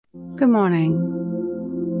Good morning.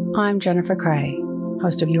 I'm Jennifer Cray,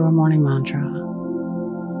 host of Your Morning Mantra.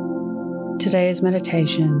 Today's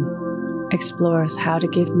meditation explores how to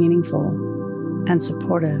give meaningful and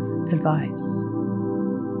supportive advice.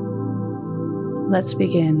 Let's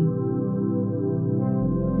begin.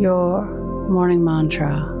 Your morning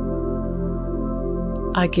mantra.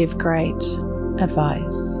 I give great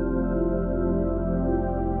advice.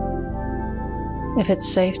 If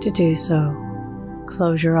it's safe to do so,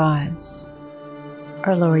 close your eyes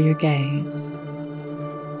or lower your gaze.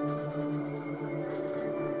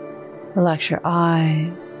 Relax your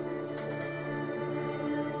eyes.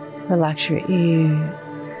 Relax your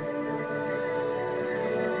ears.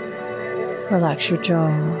 Relax your jaw.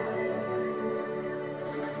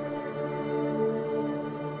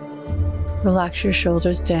 Relax your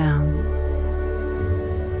shoulders down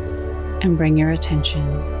and bring your attention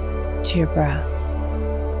to your breath.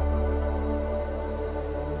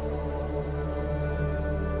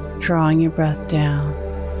 Drawing your breath down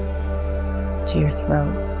to your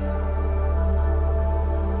throat.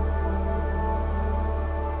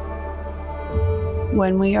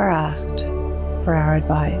 When we are asked for our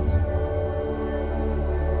advice,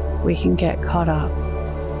 we can get caught up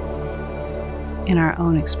in our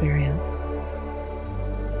own experience.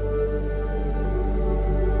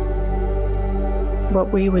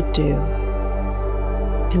 What we would do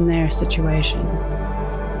in their situation,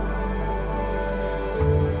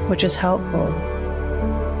 which is helpful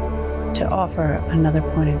to offer another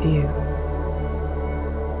point of view.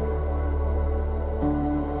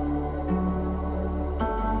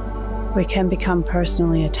 We can become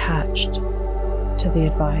personally attached to the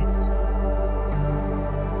advice,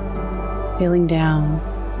 feeling down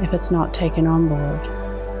if it's not taken on board,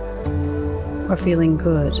 or feeling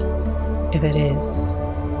good if it is,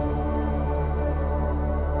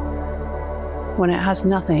 when it has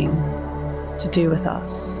nothing to do with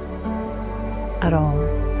us at all.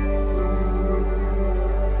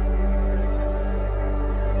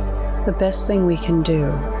 The best thing we can do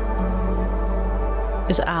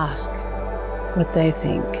is ask what they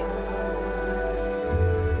think.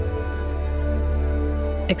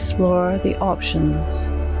 Explore the options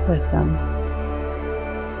with them.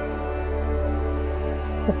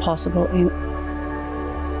 The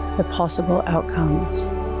possible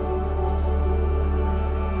outcomes.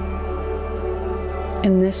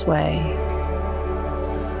 In this way,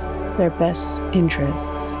 their best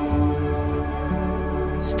interests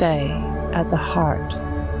stay at the heart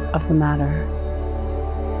of the matter,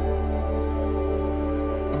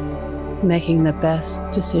 making the best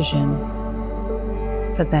decision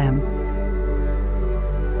for them.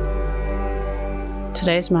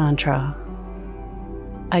 Today's mantra: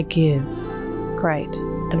 I give great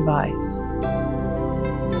advice.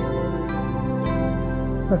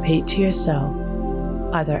 Repeat to yourself,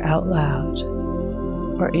 either out loud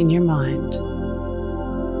or in your mind,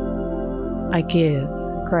 I give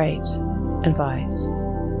great advice.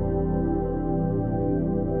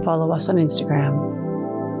 Follow us on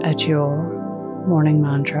Instagram at Your Morning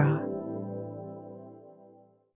Mantra.